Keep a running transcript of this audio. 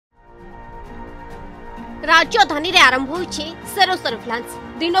राजधानी रे आरंभ होइछि सेरो सर्वेलांस।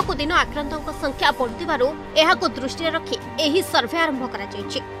 दिन को दिन आक्रांतों संख्या बढ़ुथिबारु एहाको दृष्टि रखी एही सर्वे आरंभ करा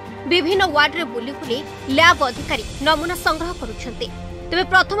जायछि। विभिन्न वार्ड रे बुली बुली लैब अधिकारी नमूना संग्रह करुछन्ते। तबे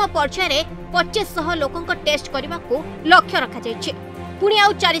प्रथम पर्याय रे 2500 लोकंक टेस्ट करबाको लक्ष्य रखा जायछि। पुणी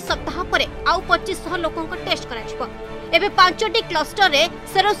आउ 4 सप्ताह परे आउ 2500 लोकंक टेस्ट करा जिवो। एबे 5टी क्लस्टर रे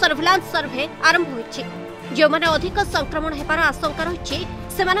सेरो सर्वेलांस सर्वे आरंभ होइछि। जो माने अधिक संक्रमण हेबार आशंका रहिछि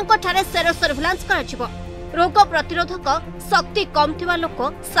सेमानक ठारे सेरो सर्वेलांस करा जिवो। रोग प्रतिरोधक शक्ति कम थिबा लोक,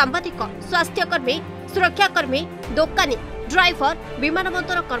 सांबादिक, स्वास्थ्यकर्मी, सुरक्षाकर्मी, दोकानी, ड्राइवर,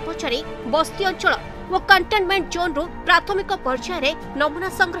 विमानबंदर कर्मचारी, बस्ती अंचल और कंटेनमेंट जोन रु प्राथमिक पर्याय नमूना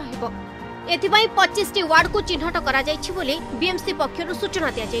संग्रह हेबो। एथिबाई 25टी वार्ड को चिन्हट करा जायछि बोली बीएमसी पक्षरु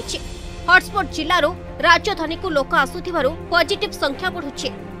सूचना दिया जायछि। हॉटस्पॉट जिल्लारो राजधानी को लोक आसुथिबारु पॉजिटिव संख्या बढ़ुछि।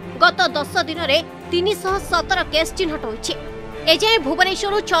 गत 10 दिन रे 317 केस चिन्हट होइछि। एजाए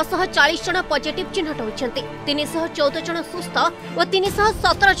भुवनेश्वर 640 जन पॉजिटिव चिन्हट होइछन्ति। 314 जन सुस्थ और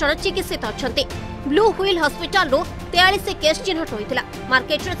 317 जन चिकित्सित अछन्ति। ब्लू व्हील हॉस्पिटल रो 43 केस चिन्हट होइतिला।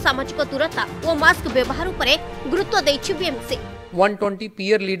 मार्केट रे सामाजिक दूरता और मास्क व्यवहार उपरे गुरुत्व दैछि बीएमसी। 120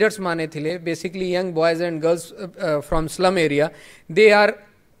 peer leaders माने थिले, basically young boys and girls from slum area. They are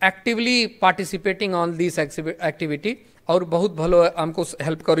actively participating on this activity और बहुत भलो हमको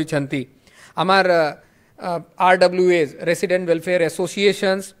हेल्प करी छंती। हमार RWAs, रेसिडेंट वेलफेयर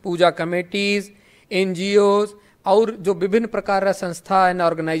एसोसिएशंस, पूजा कमिटीज, NGOs और जो विभिन्न प्रकार संस्था एंड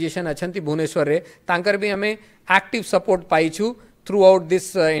ऑर्गेनाइजेशन अच्छी भुवनेश्वर रे तांकर भी हमें active support पाइछु through out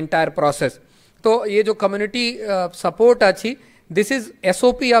this entire process. तो ये जो कम्युनिटी सपोर्ट अच्छी, this is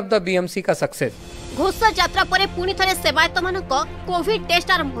SOP of the BMC का सक्सेस। घोष यात्रा परे पुणी थरे सेवायत मानक कोविड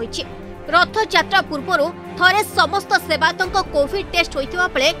टेस्ट आरंभ होइछि। रथ यात्रा पूर्वरु थरे समस्त सेवायतक कोविड टेस्ट होइतिबा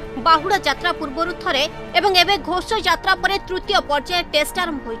बेले बाहुड़ा यात्रा पूर्वरु थरे एवं एबे घोष यात्रा परे तृतीय पर्याय टेस्ट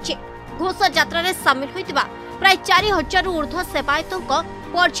आरंभ होइछि। घोष यात्रा रे शामिल होइतिबा प्राय 4000 रु ऊर्ध्व सेवायतक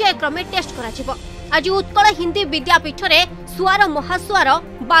पर्याय क्रमे टेस्ट कराजिबो। आज उत्कल हिंदी विद्यापीठ रे सुआर महासुआर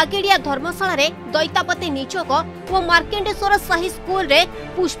बागेड़िया धर्मशाला रे दैतापति निचोक और मार्केंडेश्वर साही स्कूल रे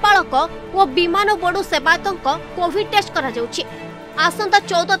पुष्पालक और विमान बड़ू सेवायतक कोविड टेस्ट करा जाउछि। आसंता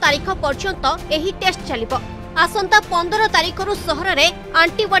 14 तारीख पर्यंत एही टेस्ट चलिबो। आसंता 15 तारीख रु सहर रे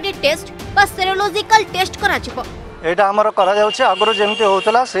एंटीबॉडी टेस्ट बा सेरोलॉजिकल टेस्ट करा जिवो। एटा हमर करा जाउछि। आगरो जेमति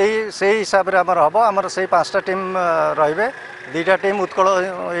होतला सेही हिसाब रे हमर हबो। हमर सेही 5टा टीम रहबे। 2टा टीम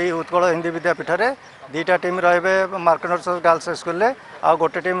उत्कल हिंदी विद्यापीठ रे, 2टा टीम रहबे मार्केंडेश्वर गर्ल्स स्कूल रे, आ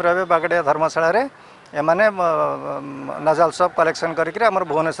गोटे टीम रहबे बागड़िया धर्मशाला रे। एमाने नजाल सब कलेक्शन करके हमर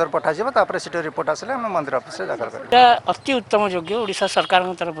भुवनेश्वर पठा जिवो। तापर सिटी रिपोर्ट आसले हम मंदिर ऑफिस रे दाखल कर। एटा अति उत्तम योग्य ओडिशा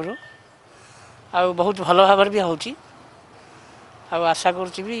सरकार तरफ रु आ बहुत भलो भाबर भी होची। आ आशा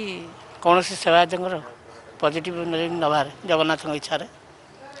करछि भी कोनोसी सेवायतंकर पॉजिटिव नबार जगन्नाथ इच्छा रे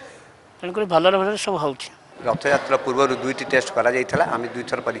तेणुक भल भल सब होची। रथ यात्रा पूर्व 2टी टेस्ट करा जाइथला। आम 2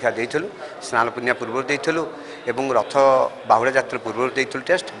 थर परीक्षा देइथलु। स्नान पुण्य पूर्व देइथलु एवं रथ बाहुड़ा यात्रा पूर्व देइथलु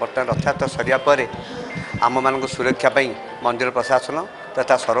टेस्ट। बर्तमान रथ यात्रा सरिया परे आम मानक सुरक्षा पई मंदिर प्रशासन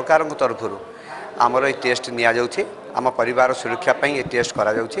तथा सरकार तरफ आमर ये टेस्ट निया जाउछि। आम परिवार सुरक्षा पई ये टेस्ट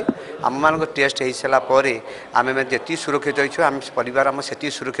करा जाउछि। आम मानक टेस्ट हेइ सला परे आमे में जेती सुरक्षित होइछु, आम परिवार आम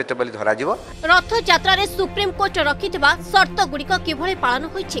सेती सुरक्षित बोली धरा जिवो। रथ यात्रा रे सुप्रीम कोर्ट रखिथिबा शर्त गुड़िक किभଳି पालन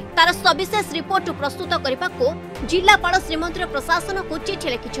होइछि तार सविशेष रिपोर्ट प्रस्तुत करबाको जिल्लापाल श्रीमंदिर प्रशासन को चिठी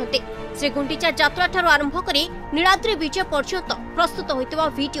लिखिछन्ते। श्री गुंडीचा यात्रा ठारू आरंभ करी नीलाद्री विजय पर्यंत प्रस्तुत होइतबा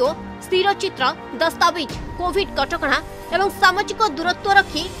वीडियो, स्थिर चित्र, दस्तावेज, कोविड कटकणा एवं सामाजिक दूरत्व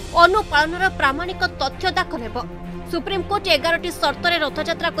रखी अनुपालनर प्रामाणिक तथ्य दाखल हेबो। सुप्रीम कोर्ट 11टी शर्त रे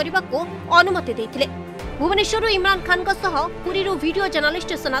रथयात्रा करबाको अनुमति देथिले। भुवनेश्वर इमरान खान का सह पुरी वीडियो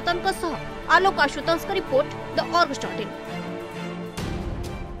जर्नलिस्ट सनातन का सह आलोक आशुतोष का रिपोर्ट द ऑर्गस्ट।